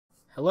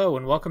Hello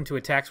and welcome to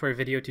a Taxware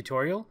video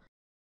tutorial.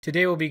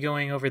 Today we'll be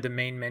going over the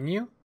main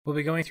menu. We'll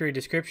be going through a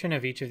description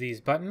of each of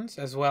these buttons,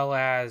 as well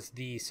as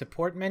the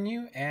support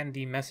menu and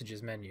the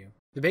messages menu.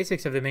 The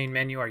basics of the main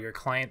menu are your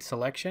client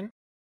selection.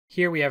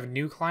 Here we have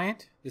new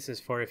client. This is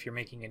for if you're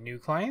making a new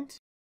client.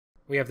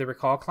 We have the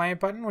recall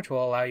client button, which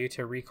will allow you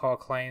to recall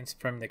clients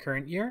from the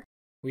current year.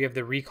 We have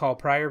the recall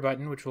prior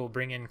button, which will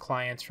bring in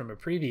clients from a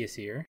previous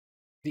year.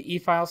 The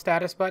e-file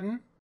status button.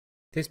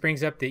 This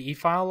brings up the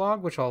e-file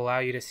log, which will allow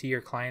you to see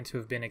your clients who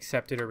have been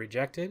accepted or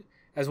rejected,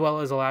 as well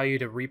as allow you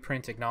to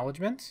reprint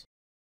acknowledgments.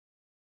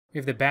 We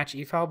have the batch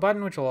e-file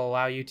button, which will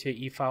allow you to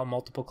e-file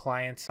multiple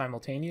clients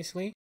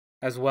simultaneously,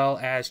 as well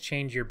as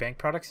change your bank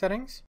product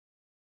settings.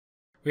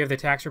 We have the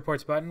tax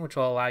reports button, which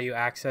will allow you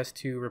access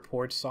to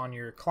reports on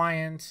your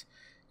clients,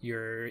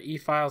 your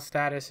e-file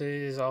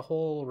statuses, a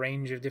whole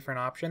range of different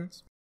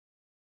options.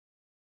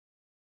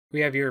 We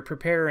have your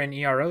preparer and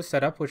ERO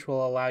setup, which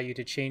will allow you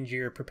to change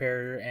your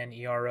preparer and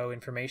ERO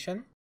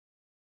information,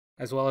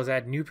 as well as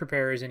add new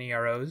preparers and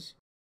EROs.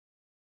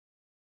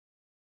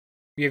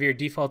 We have your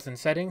defaults and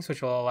settings,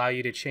 which will allow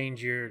you to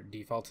change your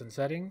defaults and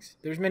settings.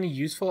 There's many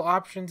useful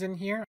options in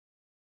here.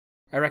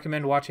 I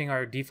recommend watching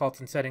our defaults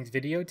and settings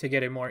video to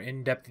get a more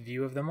in-depth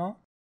view of them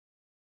all.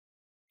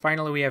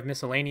 Finally, we have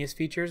miscellaneous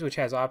features, which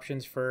has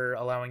options for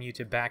allowing you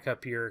to back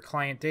up your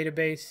client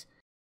database,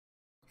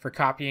 for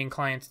copying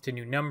clients to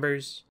new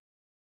numbers,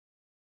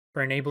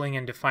 for enabling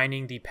and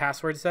defining the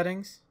password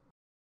settings,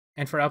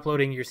 and for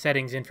uploading your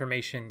settings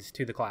information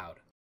to the cloud.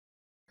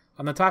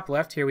 On the top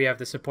left here we have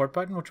the support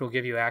button, which will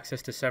give you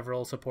access to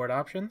several support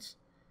options.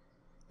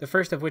 The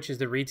first of which is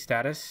the read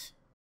status.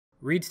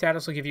 Read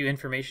status will give you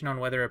information on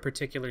whether a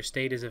particular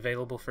state is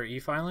available for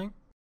e-filing.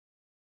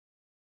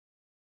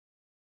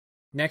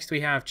 Next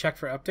we have check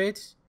for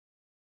updates.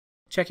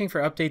 Checking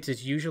for updates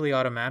is usually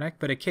automatic,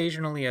 but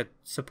occasionally a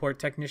support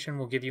technician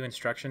will give you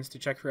instructions to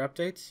check for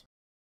updates.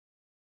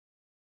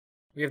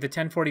 We have the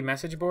 1040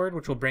 message board,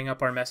 which will bring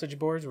up our message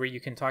boards where you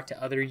can talk to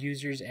other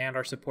users and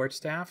our support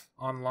staff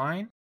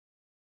online.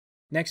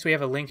 Next, we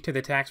have a link to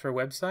the Taxware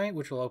website,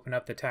 which will open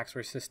up the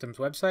Taxware Systems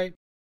website.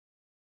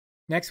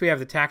 Next, we have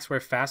the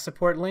Taxware Fast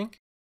Support link.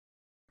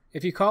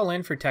 If you call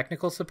in for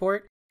technical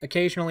support,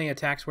 occasionally a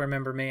Taxware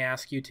member may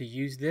ask you to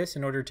use this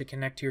in order to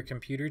connect to your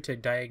computer to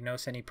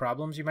diagnose any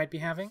problems you might be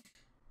having.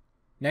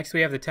 Next,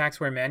 we have the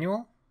Taxware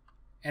Manual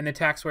and the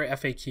Taxware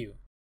FAQ.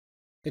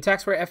 The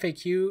Taxware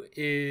FAQ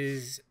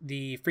is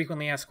the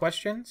frequently asked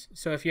questions,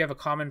 so if you have a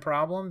common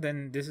problem,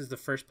 then this is the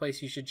first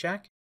place you should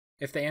check.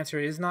 If the answer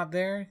is not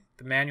there,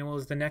 the manual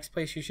is the next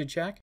place you should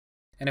check.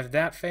 And if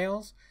that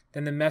fails,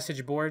 then the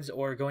message boards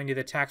or going to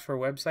the Taxware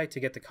website to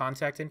get the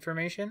contact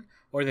information,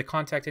 or the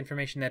contact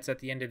information that's at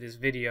the end of this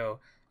video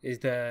is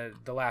the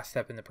last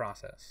step in the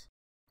process.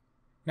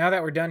 Now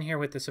that we're done here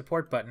with the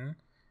support button,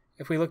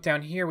 if we look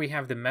down here, we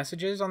have the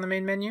messages on the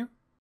main menu.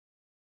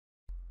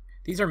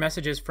 These are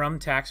messages from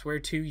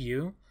Taxware to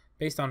you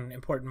based on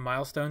important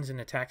milestones in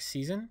the tax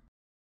season.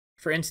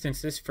 For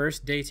instance, this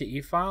first day to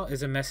e-file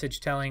is a message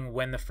telling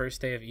when the first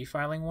day of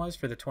e-filing was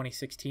for the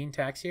 2016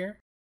 tax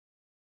year.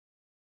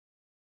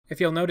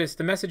 If you'll notice,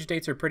 the message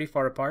dates are pretty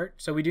far apart,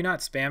 so we do not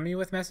spam you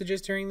with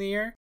messages during the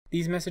year.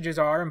 These messages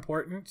are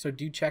important, so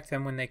do check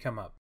them when they come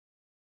up.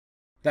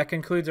 That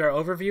concludes our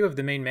overview of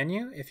the main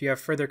menu. If you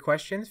have further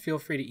questions, feel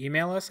free to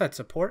email us at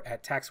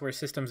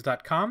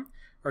support@taxwaresystems.com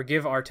or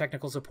give our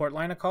technical support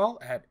line a call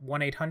at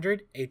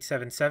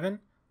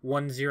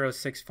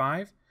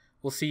 1-800-877-1065.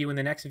 We'll see you in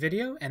the next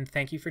video, and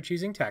thank you for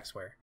choosing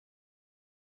Taxware.